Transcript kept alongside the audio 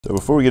So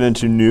before we get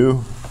into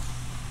new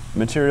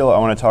material, I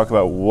want to talk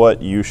about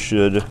what you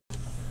should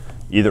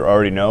either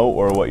already know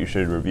or what you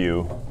should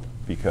review,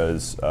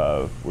 because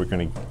we're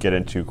going to get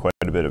into quite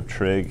a bit of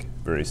trig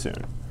very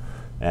soon,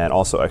 and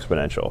also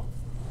exponential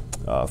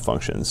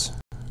functions.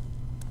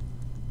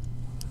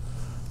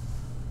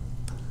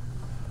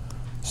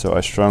 So I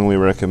strongly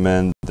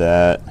recommend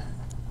that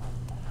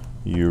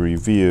you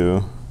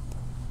review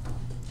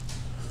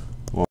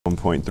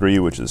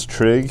 1.3, which is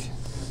trig.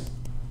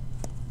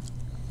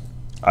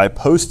 I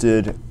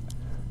posted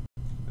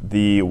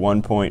the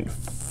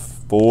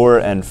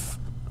 1.4 and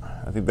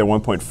I think they're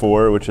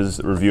 1.4, which is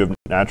a review of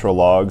natural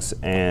logs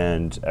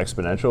and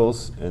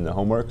exponentials in the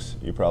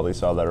homeworks. You probably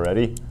saw that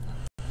already.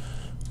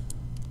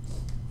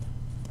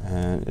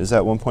 And is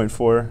that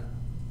 1.4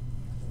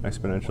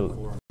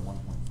 exponential?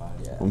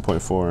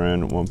 1.4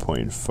 and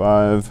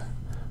 1.5,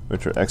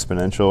 which are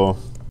exponential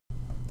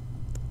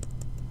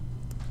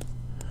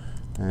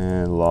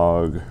and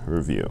log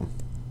review.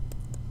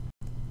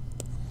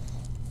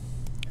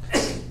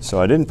 So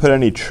I didn't put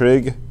any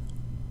trig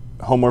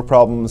homework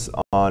problems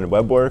on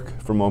web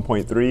work from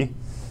 1.3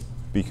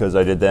 because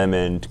I did them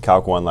in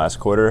Calc 1 last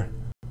quarter.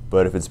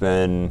 But if it's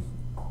been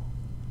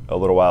a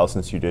little while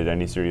since you did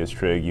any serious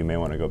trig, you may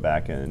want to go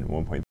back in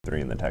 1.3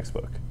 in the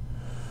textbook.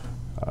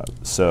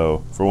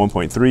 So for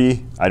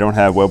 1.3, I don't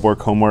have web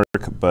work homework,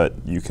 but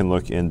you can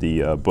look in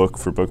the book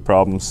for book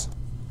problems.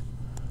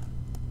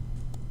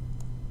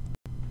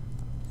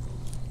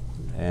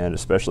 And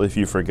especially if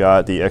you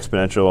forgot the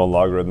exponential and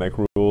logarithmic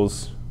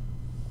rules,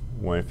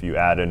 if you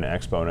add an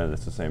exponent,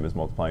 it's the same as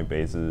multiplying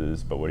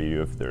bases, but what do you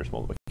do if there's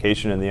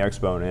multiplication in the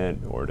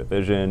exponent or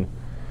division?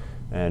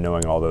 And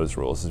knowing all those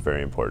rules is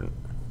very important.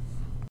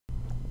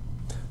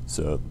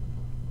 So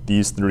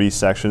these three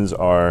sections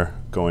are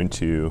going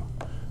to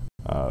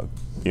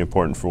be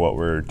important for what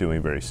we're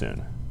doing very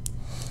soon.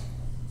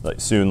 Like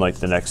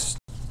the next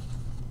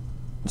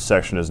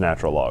section is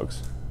natural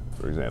logs,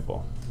 for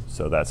example.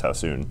 So that's how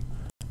soon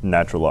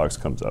natural logs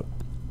comes up.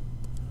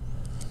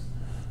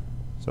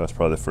 So that's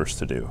probably the first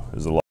to do,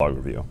 is the log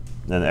review.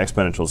 And the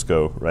exponentials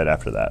go right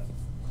after that.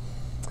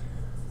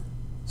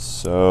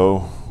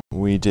 So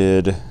we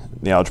did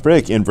the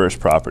algebraic inverse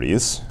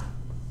properties.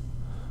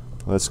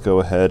 Let's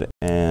go ahead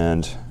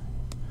and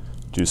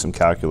do some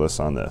calculus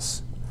on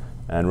this.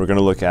 And we're going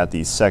to look at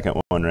the second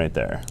one right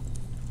there.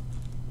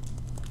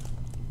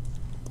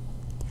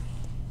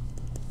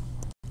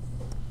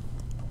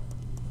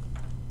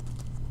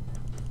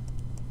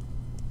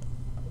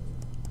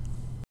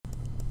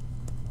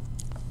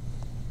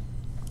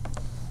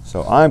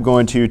 So I'm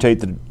going to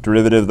take the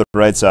derivative of the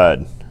right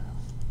side.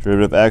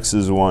 Derivative of x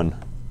is 1.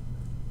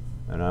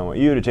 And I want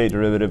you to take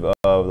derivative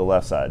of the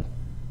left side.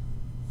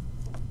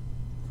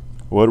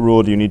 What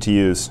rule do you need to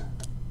use?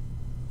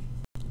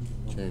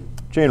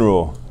 Chain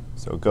rule.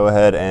 So go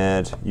ahead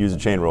and use a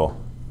chain rule.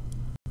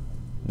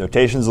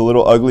 Notation's a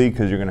little ugly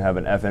because you're going to have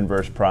an f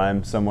inverse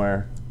prime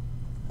somewhere.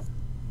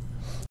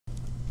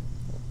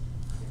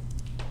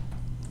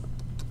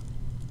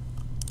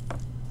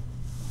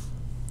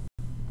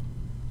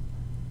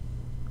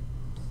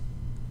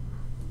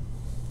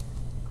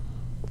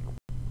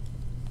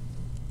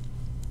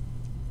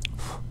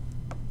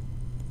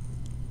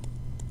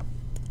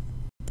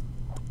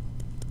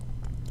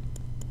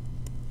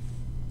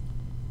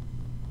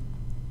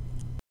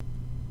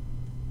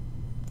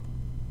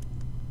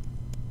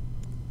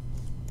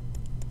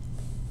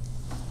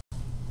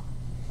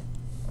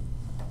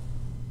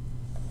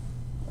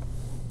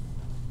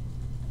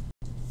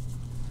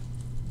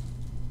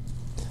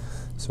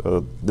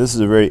 So this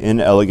is a very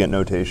inelegant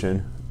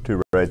notation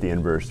to write the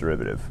inverse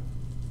derivative.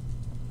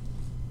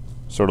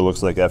 Sort of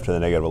looks like f to the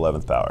negative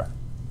 11th power.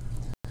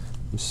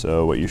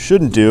 So what you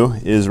shouldn't do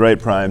is write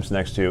primes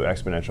next to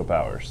exponential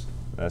powers.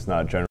 That's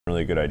not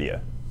generally a good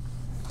idea.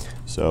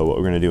 So what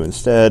we're going to do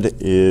instead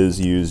is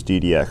use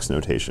ddx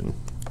notation.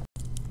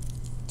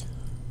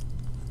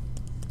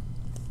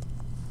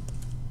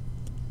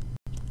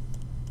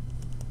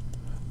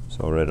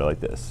 So I'll write it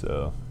like this.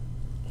 So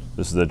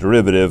this is the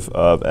derivative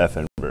of f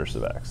inverse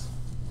of x.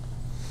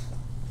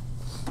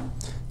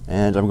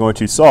 And I'm going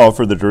to solve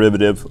for the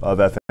derivative of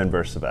f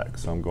inverse of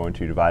x. So I'm going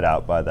to divide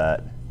out by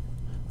that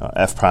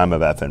f prime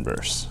of f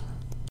inverse.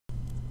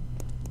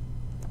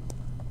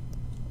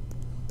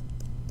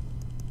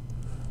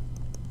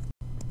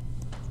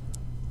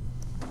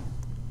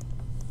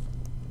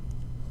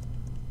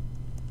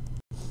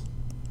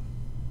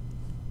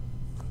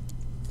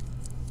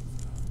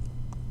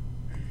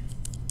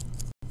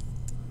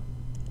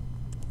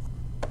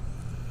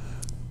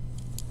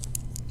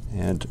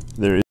 And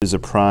there is a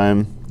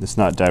prime that's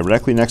not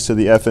directly next to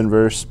the f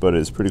inverse, but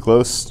is pretty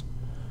close.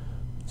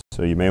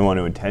 So you may want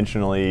to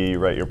intentionally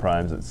write your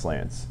primes at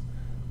slants.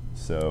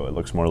 So it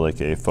looks more like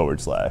a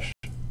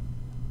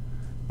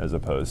 / as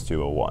opposed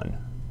to a 1.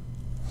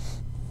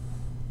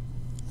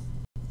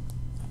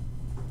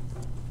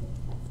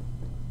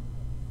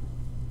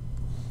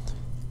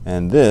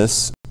 And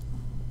this,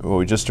 what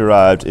we just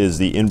derived, is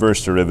the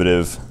inverse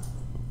derivative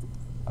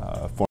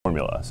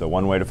formula. So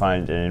one way to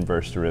find an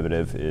inverse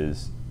derivative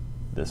is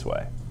this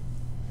way.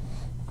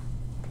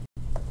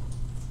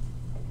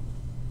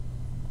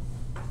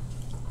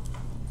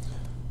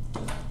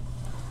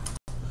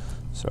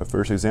 So our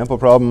first example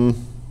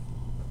problem,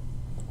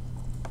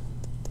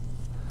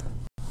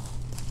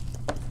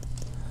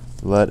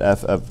 let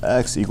f of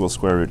x equal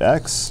square root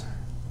x,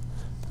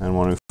 and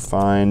want to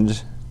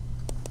find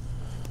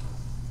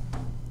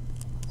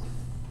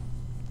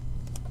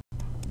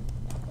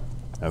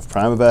f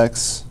prime of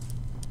x,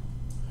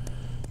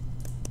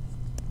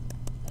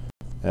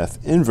 f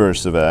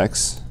inverse of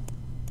x,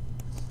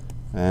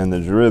 and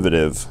the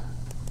derivative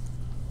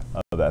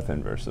of f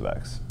inverse of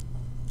x.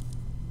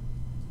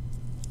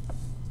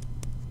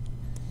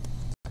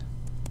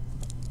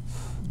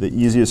 The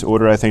easiest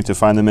order, I think, to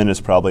find them in is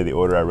probably the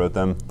order I wrote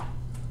them.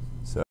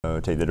 So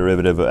take the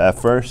derivative of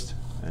f first,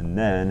 and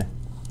then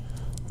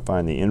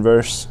find the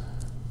inverse.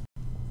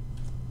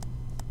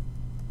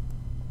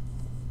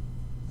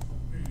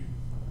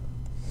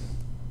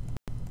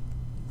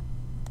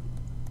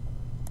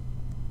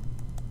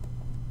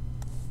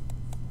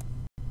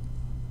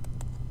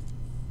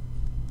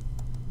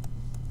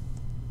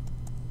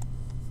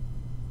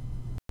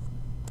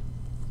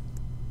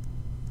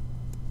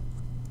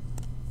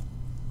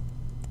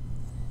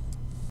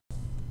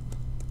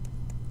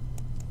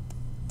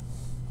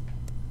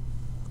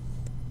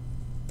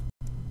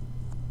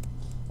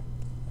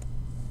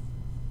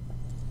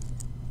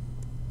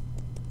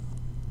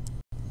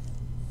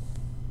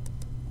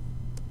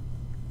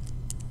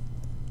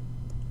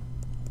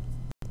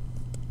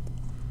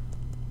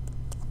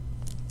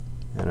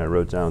 And I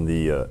wrote down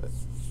the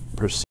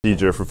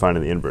procedure for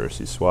finding the inverse.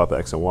 You swap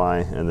x and y,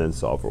 and then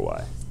solve for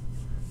y.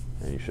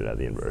 And you should have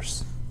the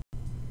inverse.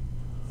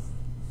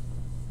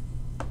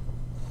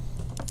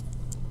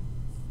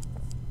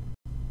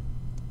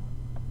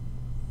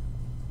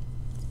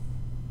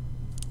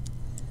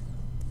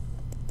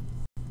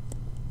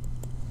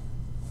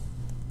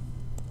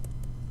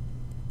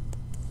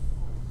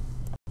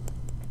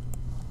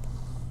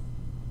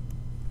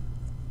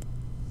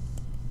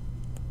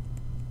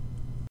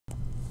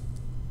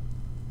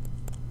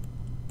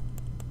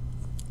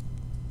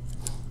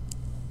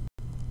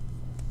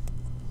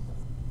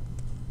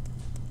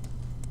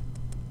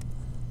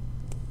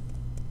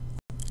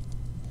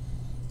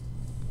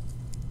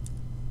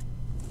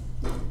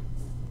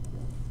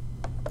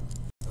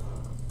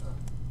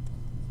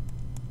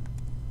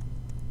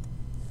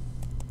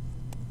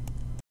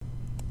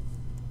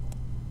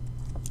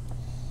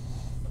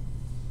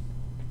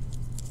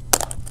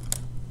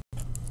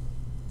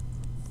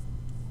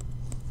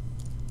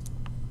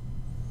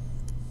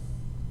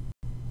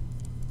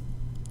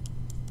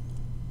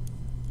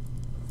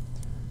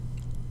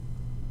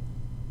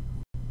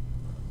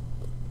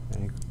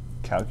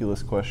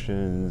 Calculus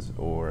questions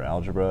or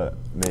algebra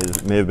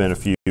may have been a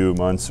few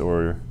months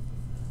or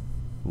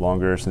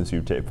longer since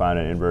you found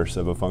an inverse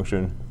of a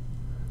function.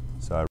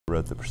 So I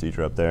wrote the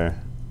procedure up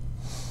there.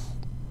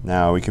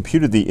 Now we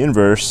computed the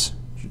inverse,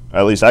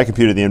 at least I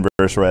computed the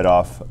inverse right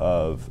off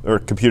of, or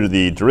computed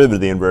the derivative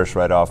of the inverse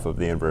right off of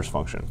the inverse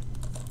function.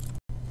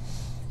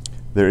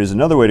 There is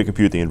another way to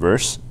compute the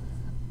inverse,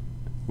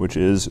 which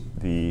is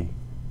the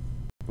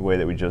way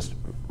that we just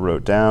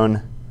wrote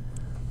down.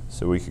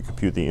 So we could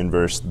compute the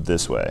inverse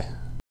this way.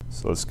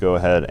 So let's go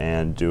ahead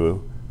and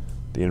do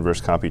the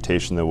inverse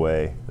computation the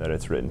way that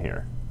it's written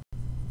here.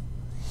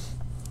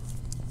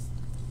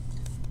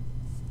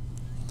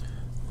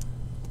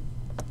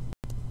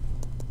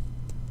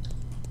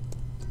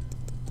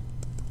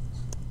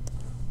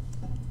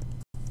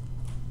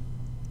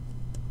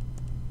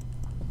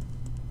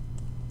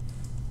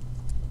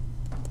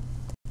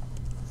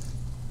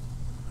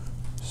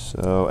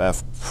 So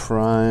f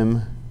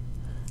prime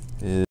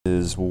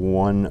is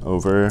 1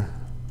 over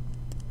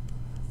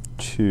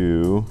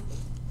 2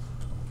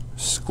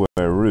 square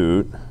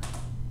root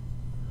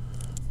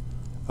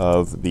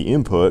of the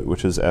input,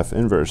 which is f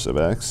inverse of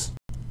x,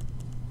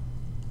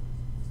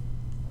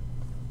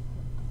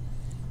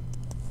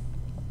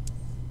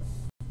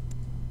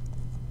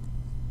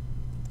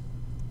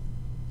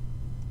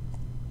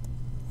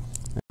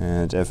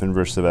 and f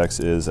inverse of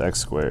x is x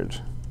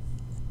squared.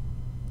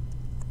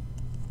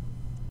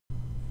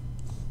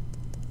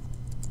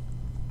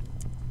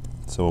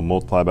 So we'll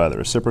multiply by the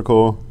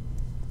reciprocal.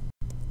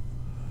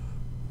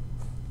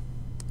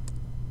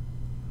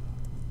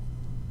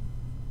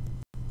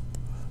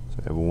 So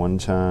we have 1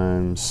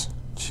 times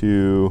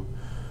 2.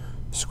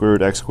 Square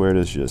root x squared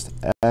is just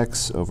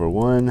x over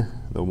 1.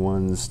 The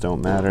 1's don't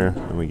matter,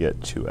 and we get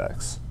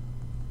 2x.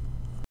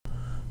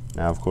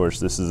 Now, of course,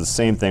 this is the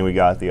same thing we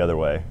got the other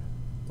way.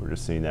 We're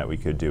just seeing that we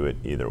could do it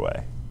either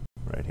way,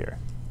 right here.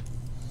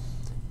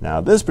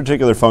 Now, this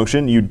particular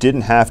function, you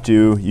didn't have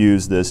to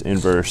use this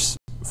inverse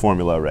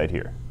formula right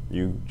here.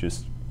 You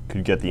just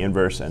could get the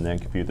inverse and then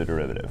compute the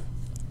derivative.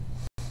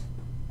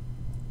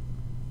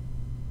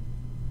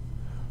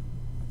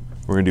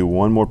 We're going to do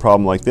one more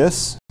problem like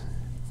this.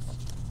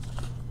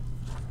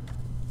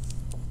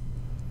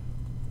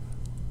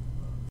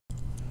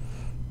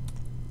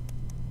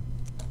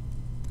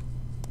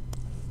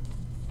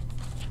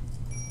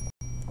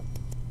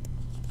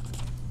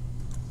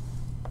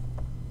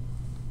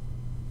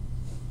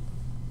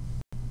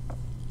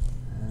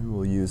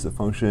 use the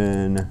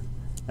function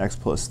x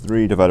plus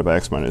 3 divided by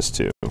x minus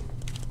 2.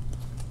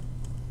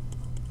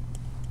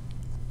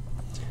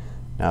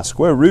 Now,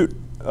 square root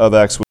of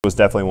x was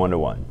definitely 1 to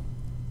 1,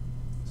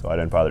 so I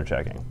didn't bother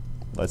checking.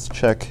 Let's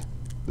check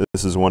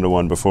this is 1 to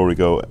 1 before we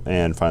go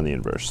and find the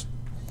inverse.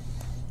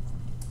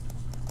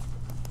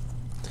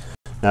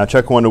 Now,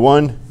 check 1 to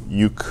 1.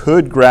 You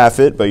could graph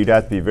it, but you'd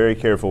have to be very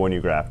careful when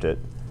you graphed it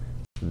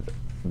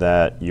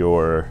that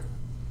your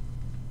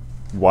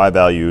y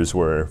values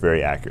were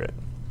very accurate,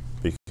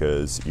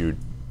 because you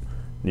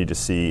need to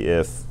see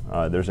if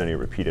there's any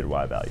repeated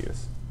y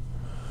values.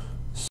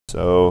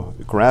 So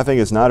graphing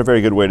is not a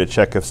very good way to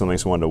check if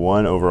something's 1 to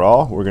 1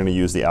 overall. We're going to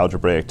use the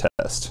algebraic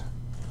test,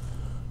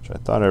 which I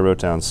thought I wrote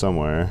down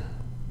somewhere.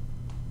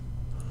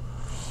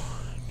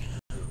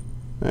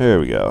 There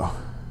we go.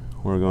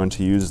 We're going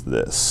to use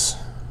this.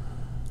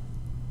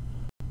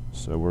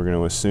 So we're going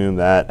to assume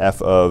that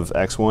f of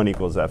x1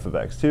 equals f of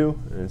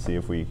x2, and see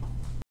if we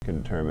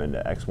can determine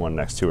that x1 and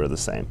x2 are the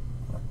same.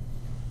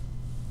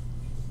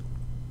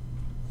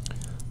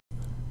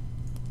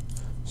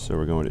 So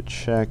we're going to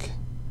check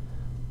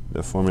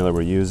the formula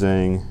we're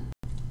using.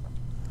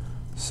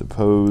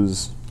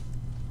 Suppose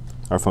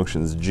our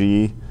function is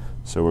g,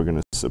 so we're going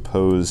to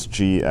suppose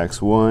g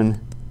x1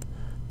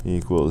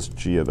 equals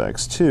g of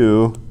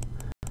x2,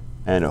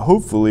 and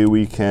hopefully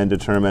we can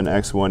determine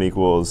x1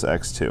 equals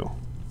x2.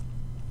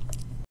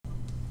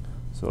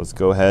 So let's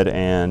go ahead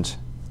and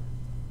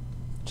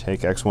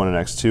take x1 and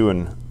x2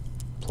 and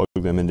plug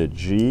them into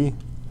g.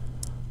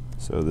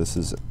 So this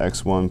is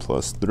x1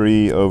 plus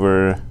 3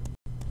 over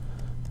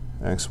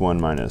x1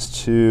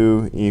 minus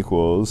 2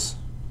 equals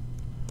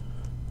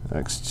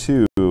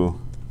x2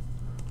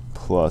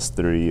 plus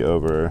 3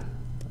 over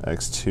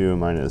x2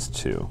 minus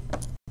 2.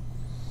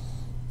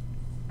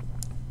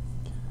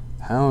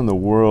 How in the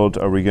world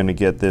are we going to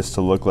get this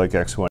to look like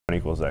x1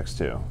 equals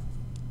x2?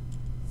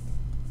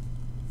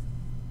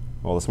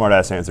 Well, the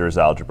smart-ass answer is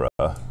algebra,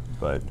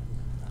 but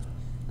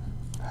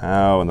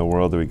how in the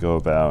world do we go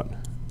about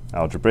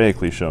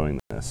algebraically showing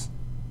this?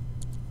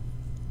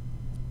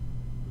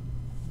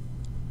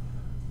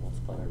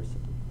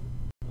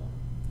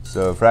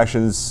 So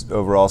fractions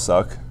overall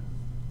suck.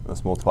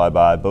 Let's multiply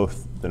by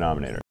both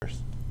denominators.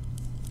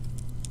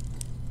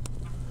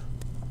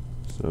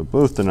 So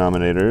both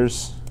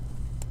denominators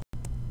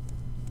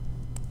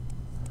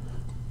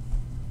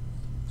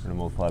are going to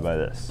multiply by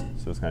this.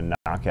 So it's going to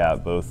knock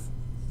out both.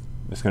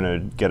 It's going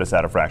to get us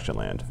out of fraction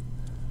land.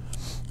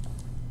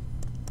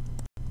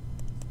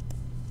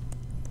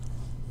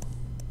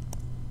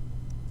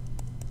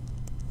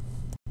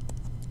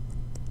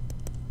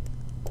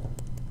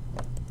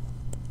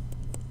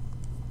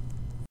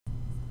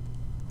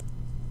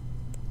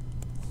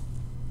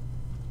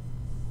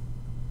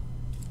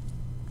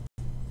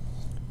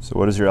 So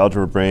what is your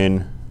algebra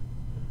brain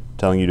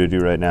telling you to do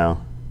right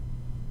now?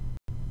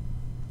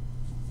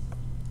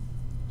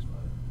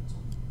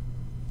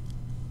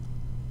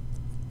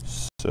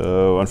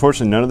 So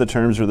unfortunately, none of the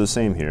terms are the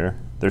same here.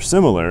 They're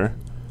similar,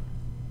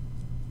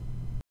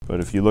 but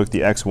if you look,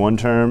 the x1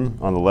 term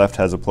on the left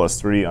has a plus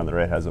 3, on the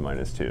right has a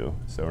minus 2.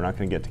 So we're not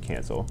going to get to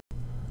cancel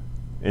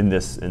in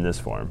this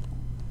form.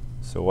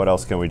 So what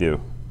else can we do?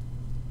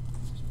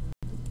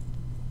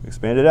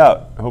 Expand it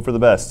out. Hope for the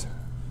best.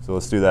 So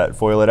let's do that.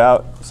 FOIL it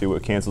out, see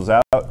what cancels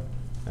out,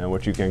 and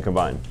what you can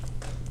combine.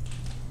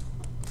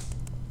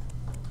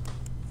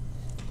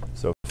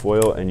 So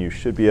FOIL, and you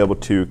should be able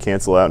to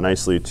cancel out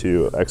nicely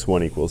to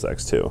x1 equals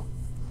x2.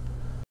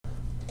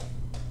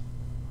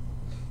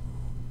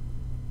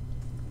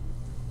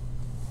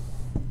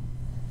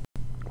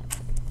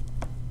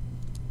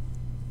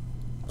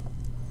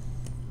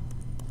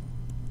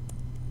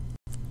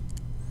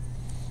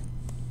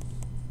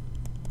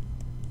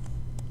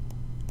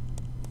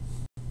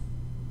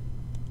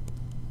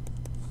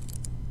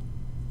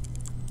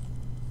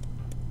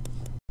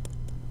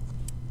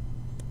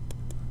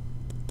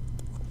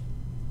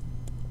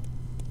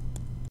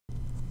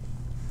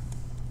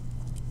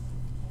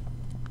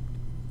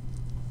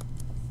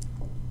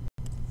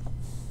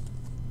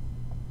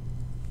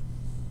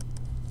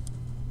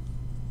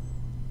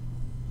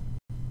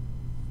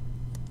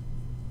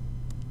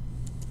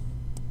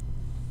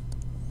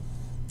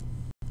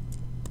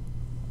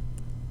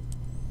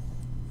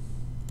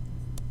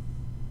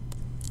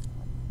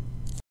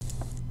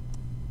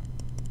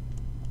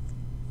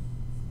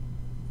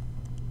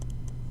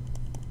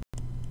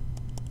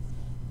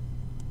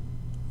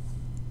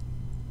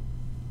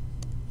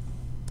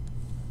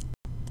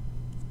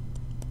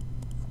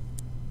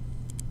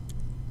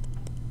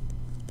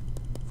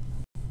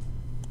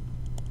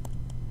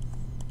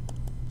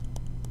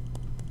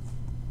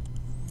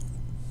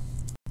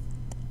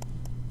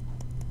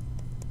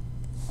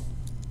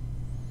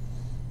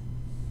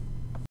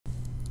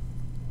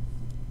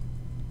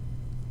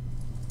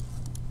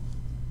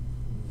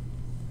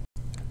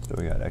 So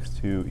we got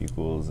x2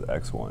 equals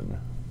x1.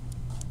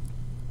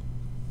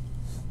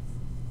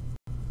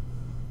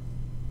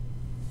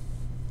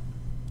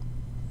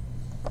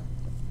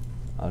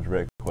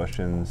 Algebraic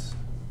questions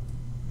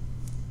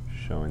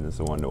showing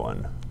this a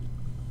one-to-one.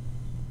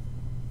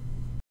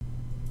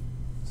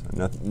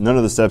 So none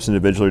of the steps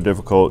individually are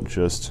difficult,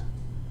 just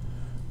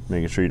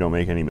making sure you don't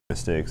make any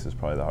mistakes is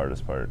probably the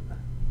hardest part.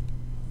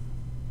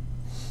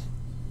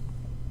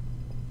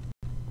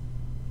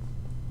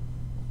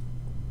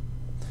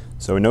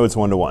 So we know it's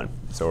 1-to-1,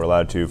 so we're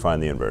allowed to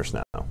find the inverse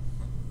now.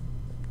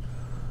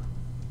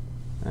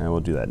 And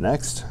we'll do that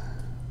next.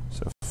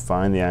 So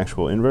find the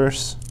actual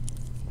inverse.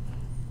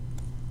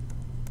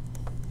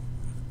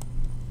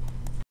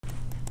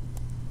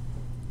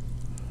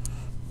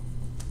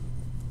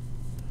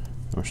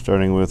 We're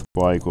starting with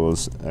y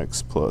equals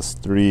x plus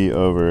 3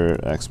 over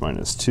x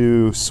minus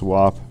 2.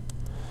 Swap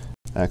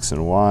x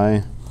and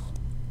y.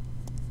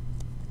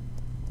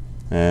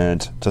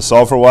 And to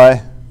solve for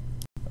y,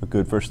 a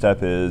good first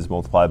step is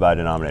multiply by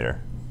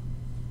denominator.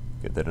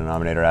 Get the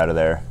denominator out of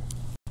there.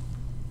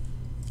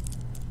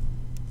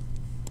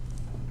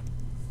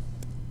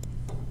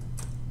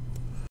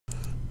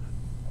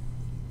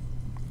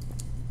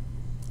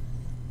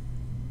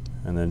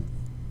 And then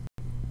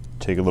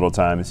take a little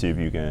time to see if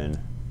you can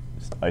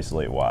just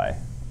isolate y.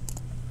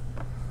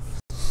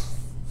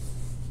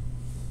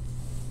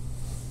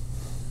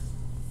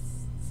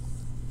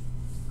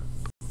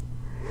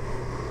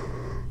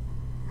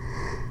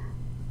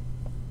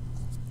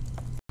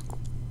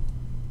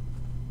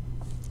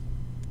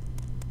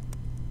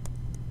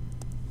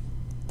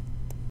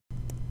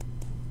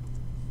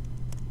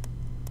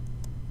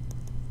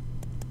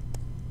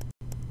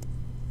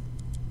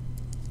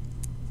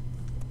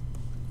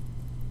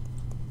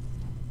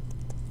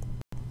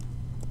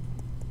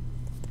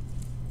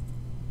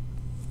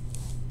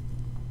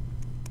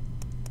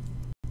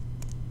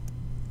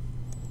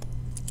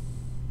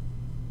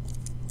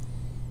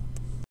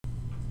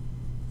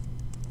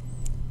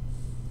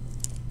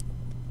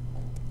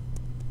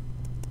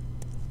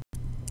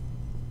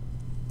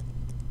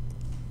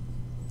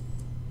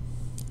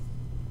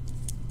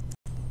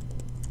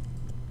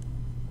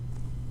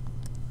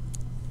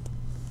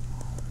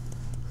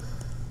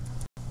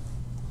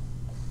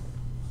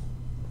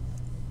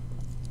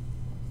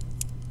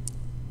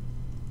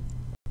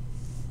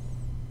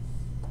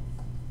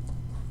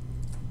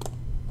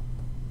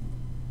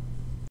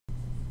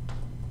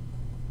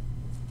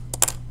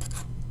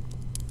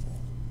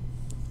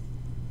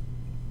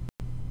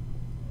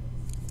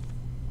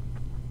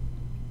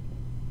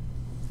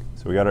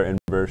 So we got our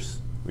inverse.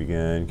 We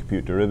can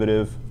compute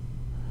derivative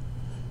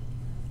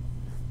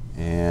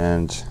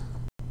and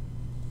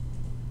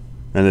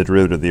the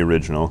derivative of the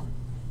original.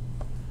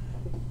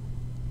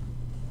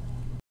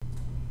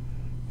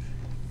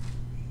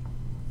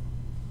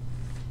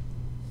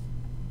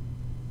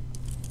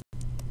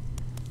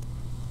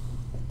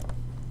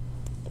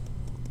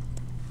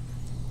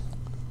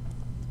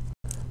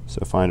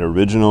 So find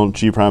original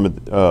g prime,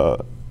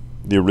 the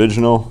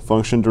original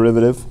function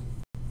derivative.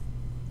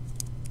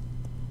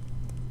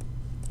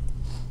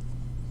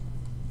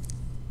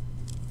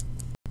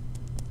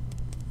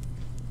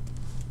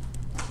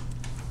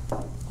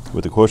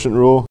 With the quotient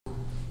rule.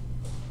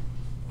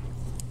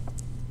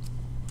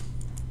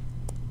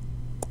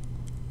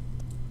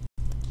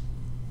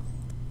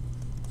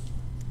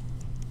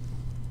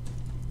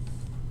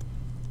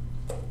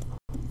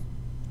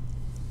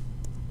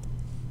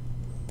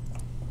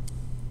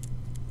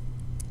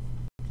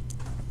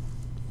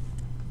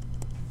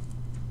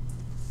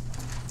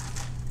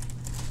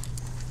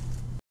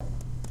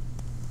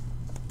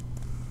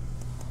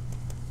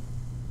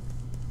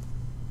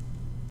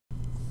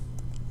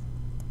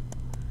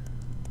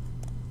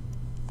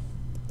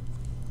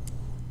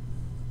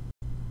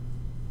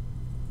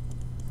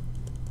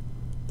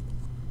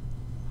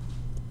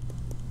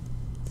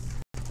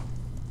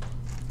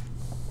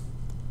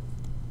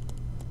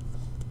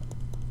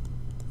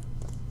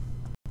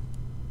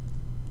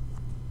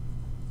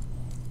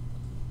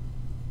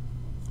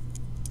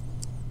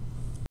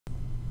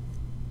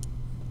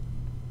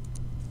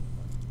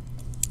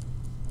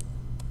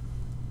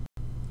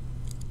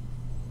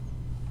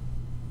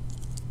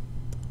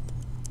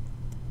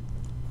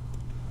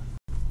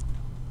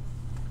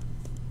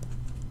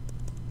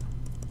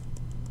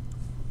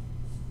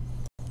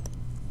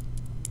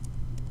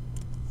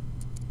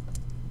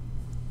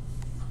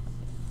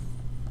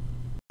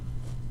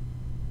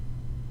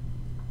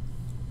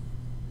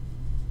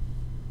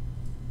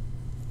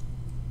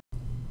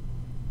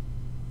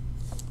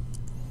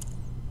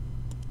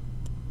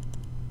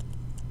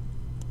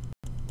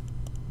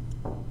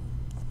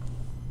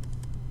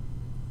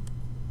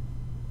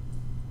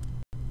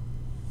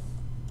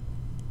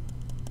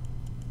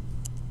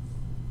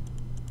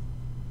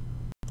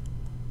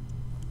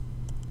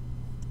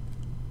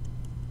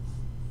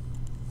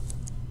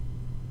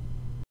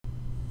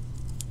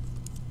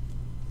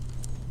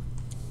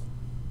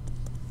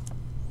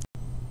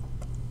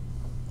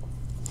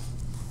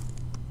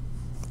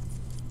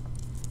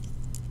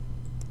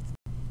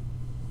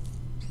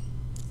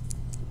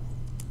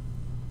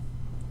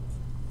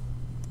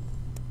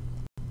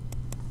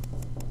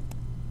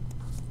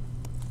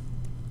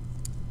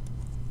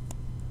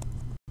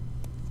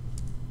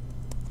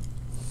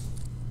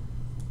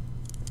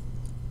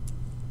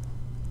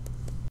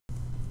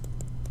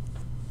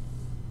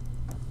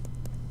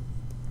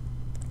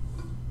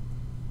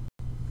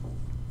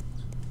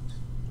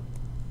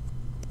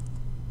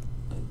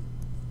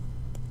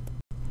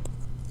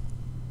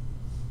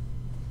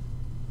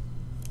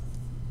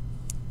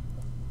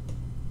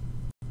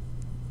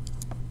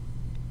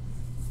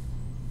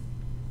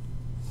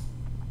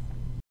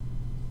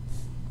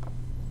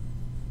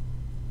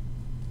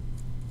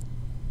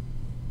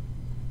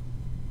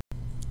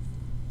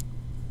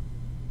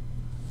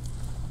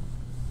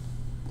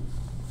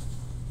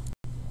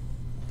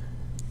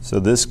 So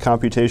this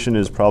computation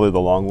is probably the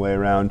long way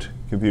around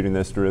computing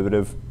this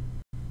derivative.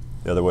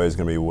 The other way is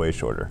going to be way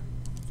shorter.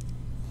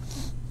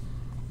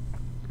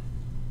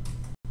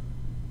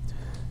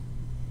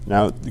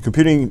 Now,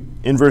 computing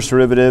inverse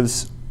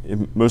derivatives,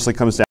 it mostly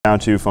comes down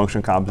to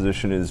function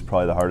composition is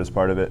probably the hardest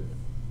part of it,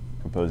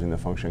 composing the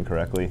function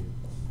correctly.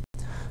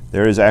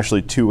 There is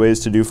actually two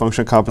ways to do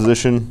function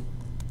composition.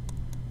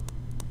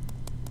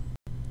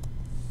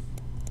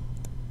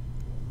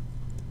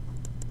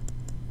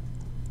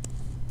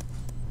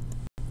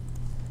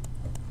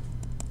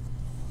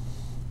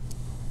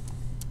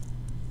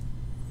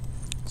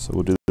 So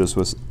we'll do this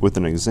with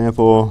an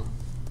example.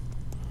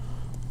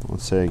 We'll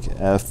take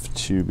f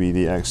to be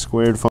the x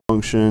squared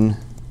function,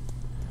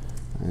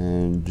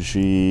 and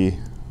g,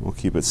 we'll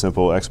keep it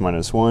simple, x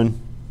minus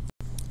 1.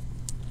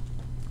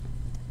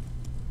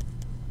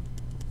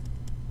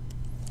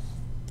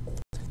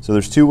 So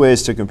there's two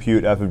ways to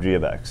compute f of g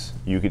of x.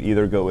 You could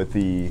either go with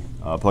the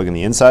plug in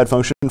the inside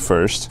function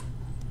first,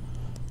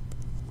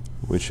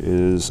 which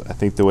is, I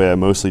think, the way I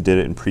mostly did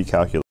it in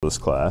pre-calculus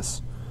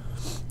class.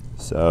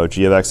 So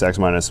g of x, x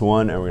minus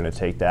 1, and we're going to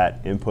take that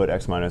input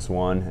x minus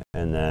 1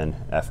 and then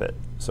f it.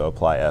 So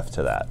apply f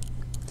to that,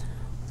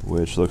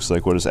 which looks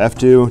like, what does f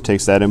do?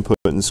 Takes that input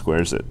and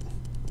squares it.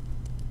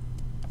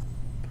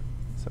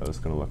 So it's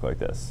going to look like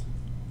this.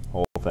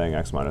 Whole thing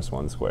x minus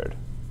 1 squared.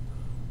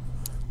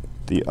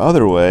 The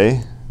other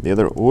way, the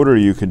other order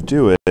you could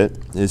do it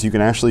is you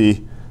can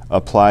actually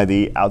apply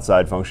the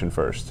outside function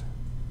first.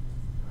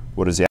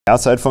 What does the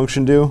outside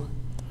function do?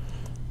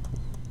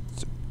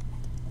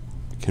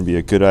 It can be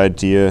a good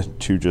idea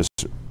to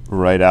just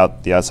write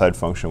out the outside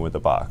function with a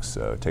box.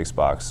 So it takes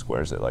box,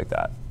 squares it like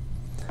that.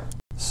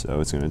 So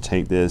it's going to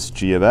take this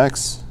g of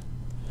x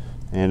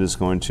and it's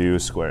going to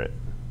square it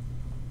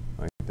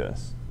like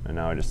this. And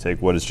now I just take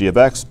what is g of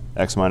x,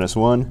 x minus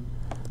 1,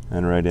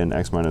 and write in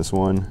x minus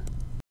 1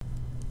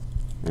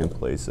 in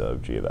place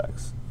of g of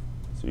x.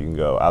 So you can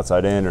go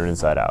outside in or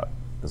inside out.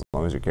 As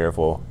long as you're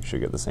careful, you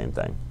should get the same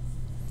thing.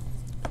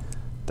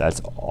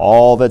 That's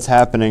all that's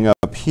happening up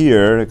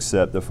here,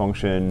 except the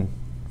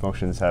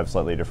functions have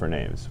slightly different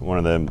names. One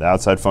of them, the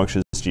outside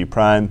function is g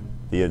prime,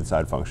 the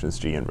inside function is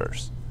g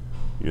inverse.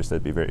 You just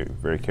have to be very,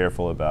 very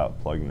careful about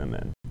plugging them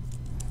in.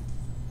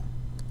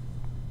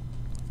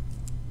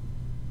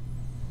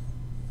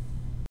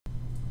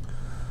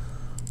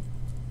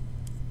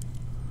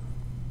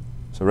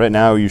 So right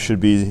now you should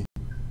be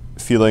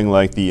feeling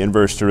like the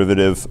inverse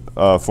derivative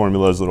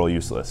formula is a little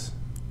useless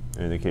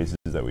in the cases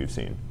that we've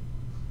seen.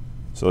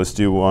 So let's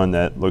do one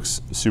that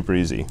looks super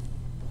easy.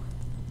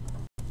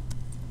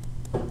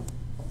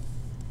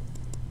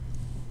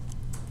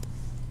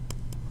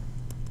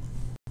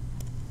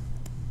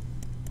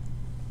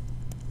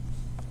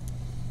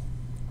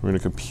 We're going to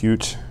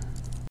compute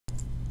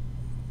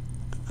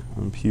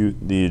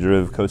the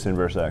derivative of cosine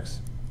inverse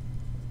x.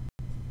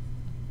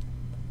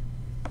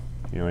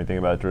 You know anything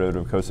about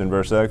derivative of cosine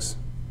inverse x?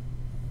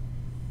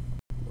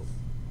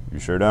 You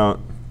sure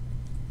don't.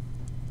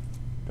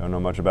 Don't know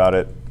much about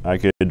it. I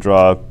could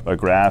draw a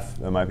graph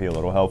that might be a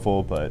little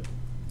helpful, but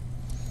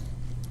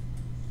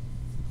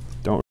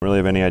don't really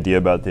have any idea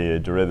about the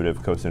derivative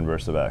of cosine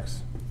inverse of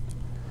x.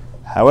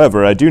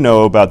 However, I do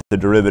know about the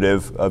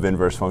derivative of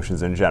inverse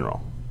functions in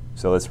general.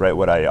 So let's write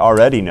what I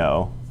already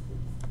know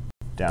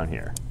down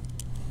here.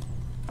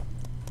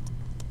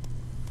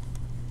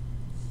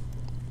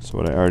 So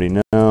what I already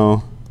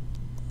know.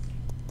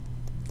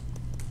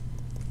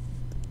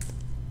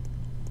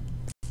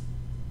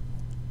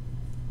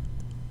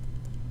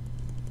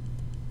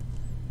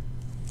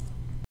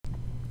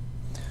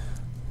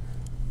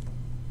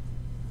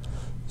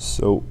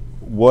 So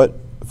what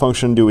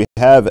function do we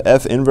have?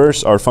 F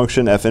inverse, our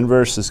function f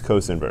inverse is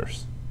cos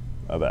inverse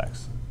of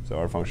x. So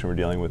our function we're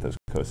dealing with is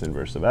cos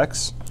inverse of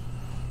x.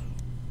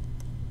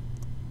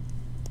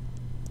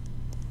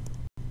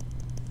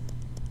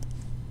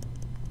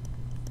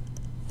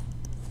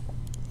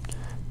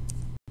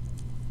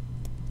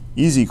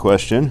 Easy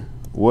question.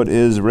 What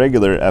is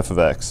regular f of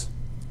x?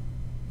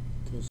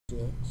 Cos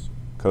of x.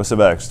 Cos of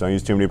x. Don't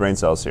use too many brain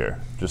cells here.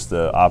 Just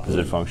the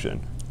opposite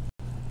function.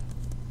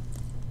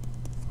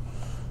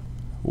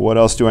 What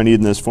else do I need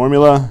in this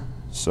formula?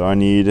 So I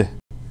need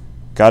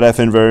got f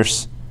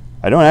inverse.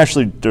 I don't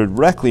actually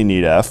directly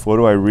need f. What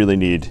do I really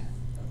need?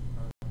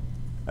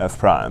 F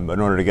prime. But in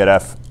order to get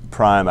f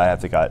prime, I have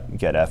to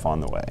get f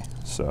on the way.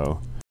 So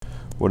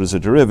what is a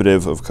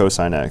derivative of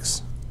cosine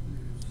x?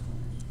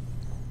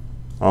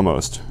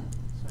 Almost.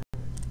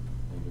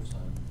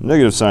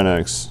 Negative sine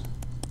x.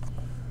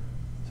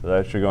 So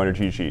that should go on your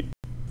cheat sheet.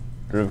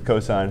 Derivative of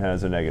cosine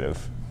has a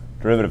negative.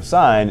 Derivative of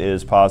sine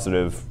is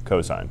positive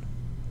cosine.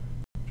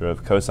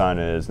 Derivative of cosine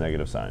is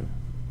negative sine.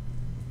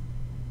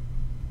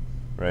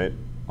 Right?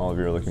 All of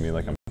you are looking at me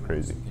like I'm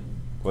crazy.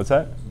 What's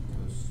that?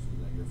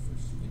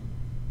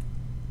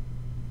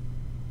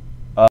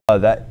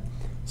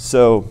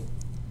 So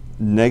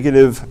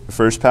negative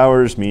first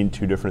powers mean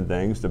two different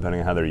things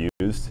depending on how they're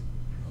used.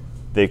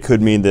 They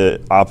could mean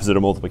the opposite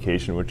of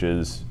multiplication, which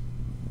is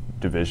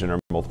division or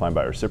multiplying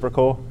by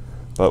reciprocal,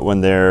 But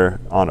when they're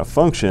on a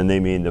function, they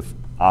mean the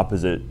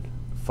opposite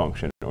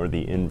function or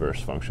the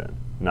inverse function,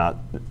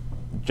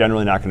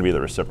 generally not going to be the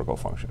reciprocal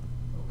function.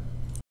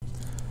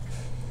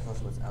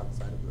 Also, what's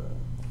outside of the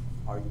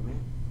argument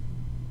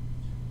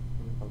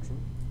in the function?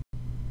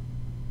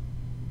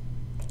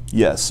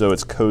 Yes, so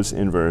it's cos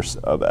inverse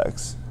of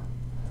x,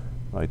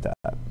 like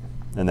that.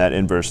 And that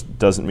inverse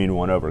doesn't mean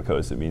 1 over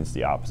cos, it means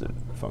the opposite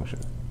function.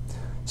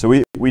 So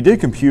we did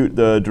compute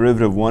the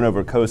derivative of 1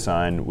 over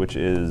cosine, which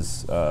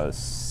is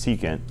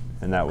secant,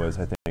 and that was,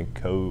 I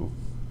think,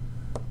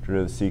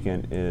 derivative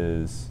secant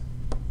is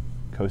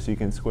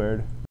cosecant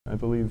squared, I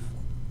believe,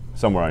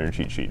 somewhere on your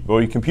cheat sheet. But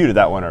we computed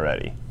that one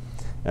already,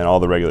 and all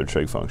the regular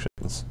trig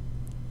functions.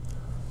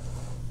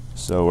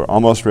 So we're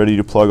almost ready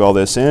to plug all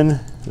this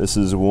in. This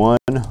is 1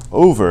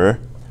 over,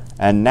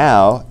 and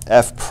now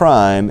f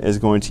prime is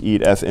going to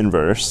eat f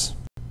inverse.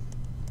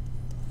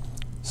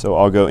 So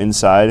I'll go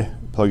inside,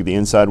 plug the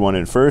inside one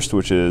in first,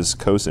 which is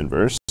cos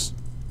inverse.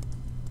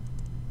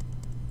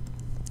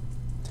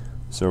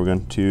 So we're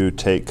going to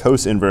take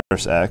cos inverse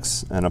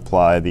x and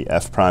apply the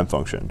f prime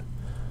function.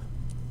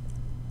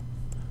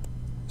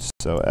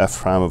 So f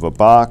prime of a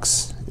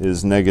box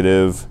is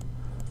negative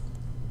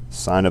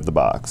sine of the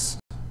box.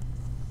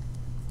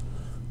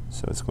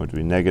 So it's going to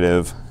be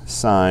negative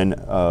sine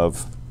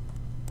of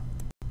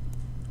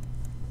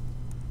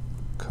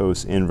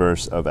cos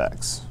inverse of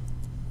x.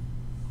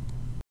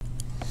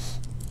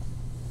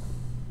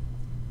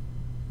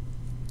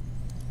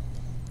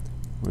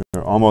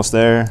 We're almost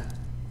there.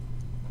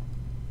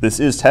 This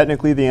is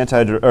technically the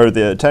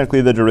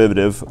technically the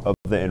derivative of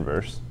the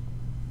inverse.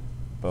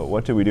 But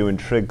what did we do in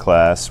trig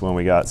class when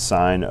we got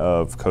sine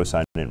of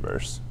cosine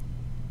inverse?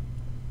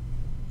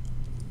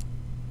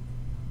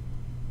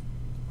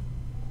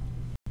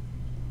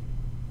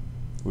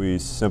 We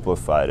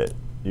simplified it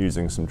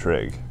using some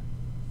trig.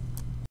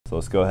 So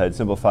let's go ahead and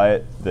simplify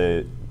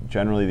it.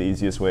 Generally, the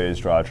easiest way is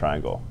draw a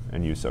triangle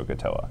and use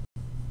SOHCAHTOA.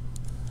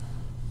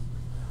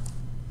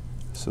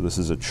 So this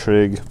is a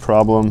trig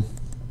problem.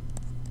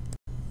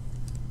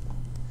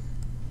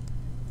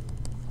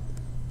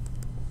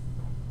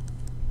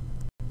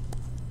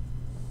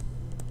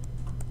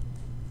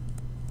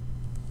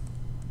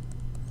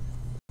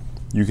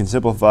 You can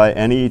simplify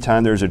any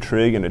time there's a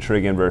trig and a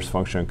trig inverse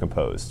function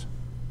composed,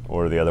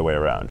 or the other way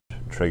around,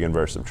 trig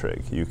inverse of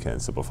trig. You can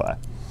simplify.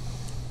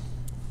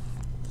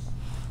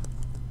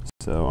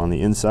 So on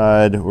the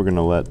inside, we're going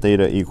to let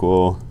theta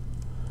equal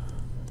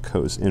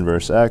cos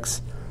inverse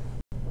x.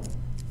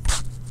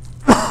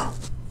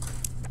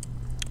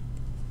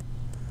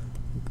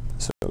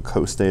 So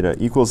cos theta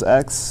equals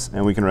x,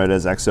 and we can write it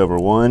as x over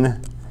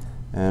 1.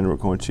 And we're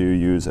going to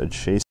use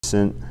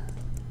adjacent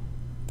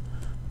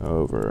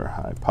over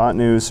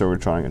hypotenuse. So we're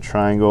drawing a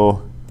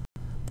triangle.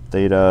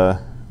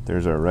 Theta,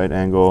 there's our right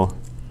angle.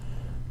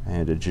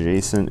 And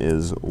adjacent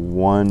is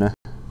 1,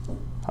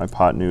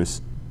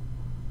 hypotenuse,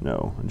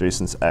 no,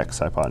 adjacent's x,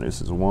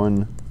 hypotenuse is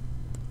 1.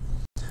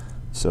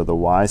 So the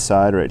y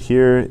side right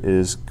here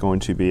is going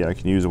to be, I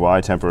can use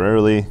y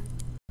temporarily.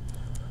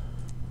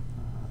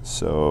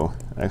 So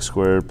x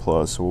squared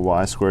plus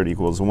y squared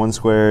equals 1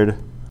 squared.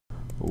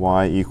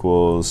 Y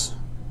equals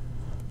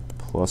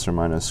plus or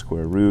minus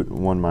square root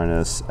 1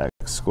 minus x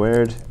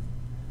squared.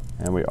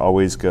 And we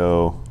always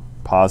go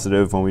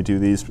positive when we do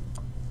these.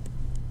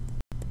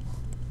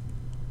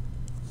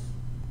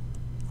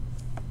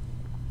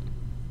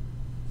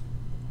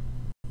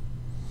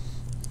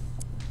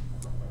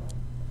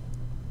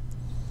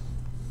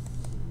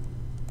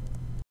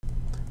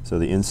 So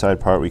the inside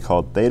part we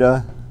called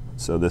theta.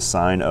 So the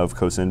sine of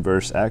cos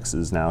inverse x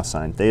is now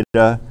sine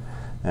theta.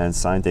 And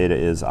sine theta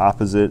is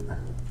opposite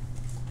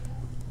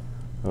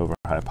over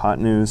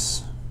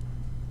hypotenuse,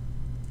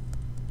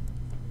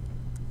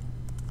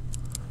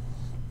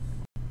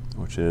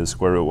 which is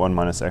square root 1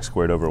 minus x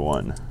squared over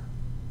 1.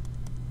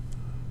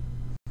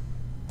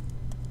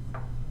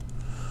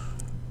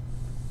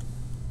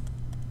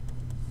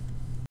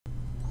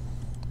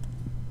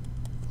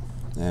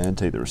 And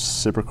take the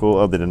reciprocal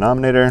of the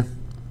denominator.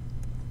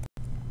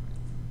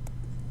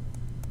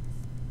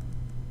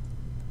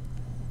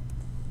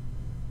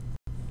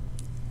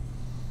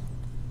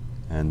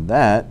 And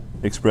that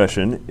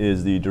expression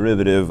is the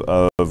derivative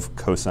of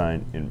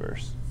cosine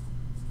inverse.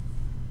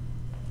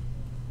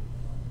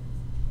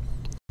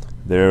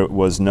 There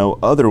was no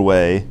other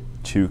way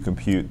to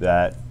compute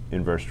that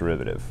inverse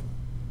derivative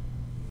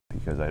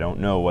because I don't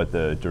know what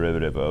the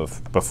derivative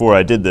of, before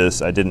I did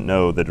this, I didn't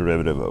know the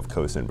derivative of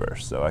cos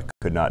inverse, so I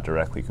could not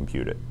directly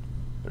compute it.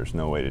 There's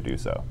no way to do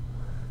so.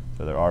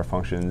 So there are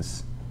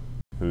functions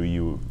who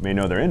you may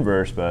know their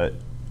inverse, but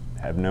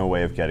have no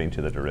way of getting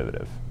to the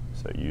derivative.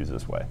 So use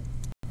this way.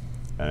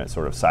 And it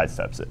sort of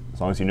sidesteps it. As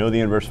long as you know the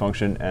inverse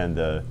function and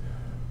the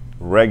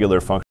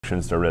regular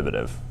function's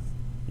derivative,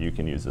 you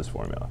can use this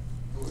formula.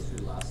 What was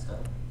your last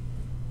step?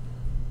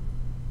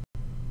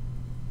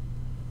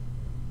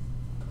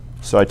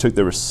 So I took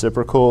the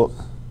reciprocal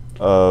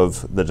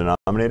of the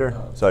denominator,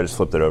 so I just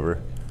flipped it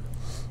over.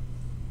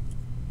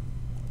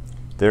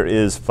 There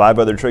is 5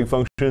 other trig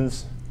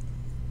functions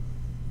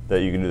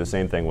that you can do the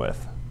same thing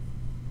with.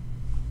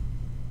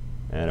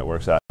 And it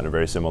works out in a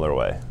very similar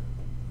way.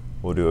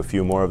 We'll do a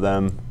few more of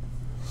them.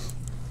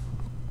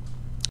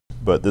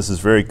 But this is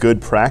very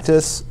good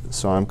practice,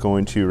 so I'm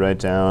going to write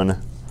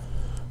down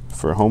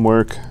for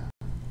homework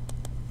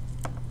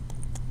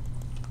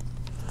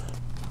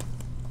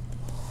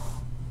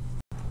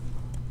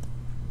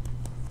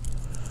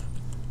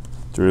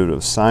derivative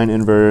of sine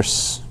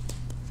inverse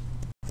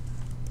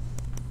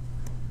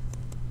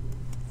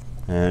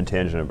and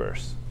tangent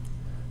inverse.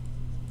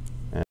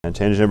 And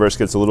tangent inverse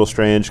gets a little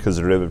strange because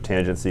the derivative of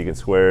tangent secant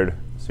squared,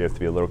 so you have to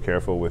be a little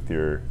careful with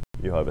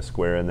you'll have a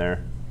square in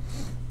there.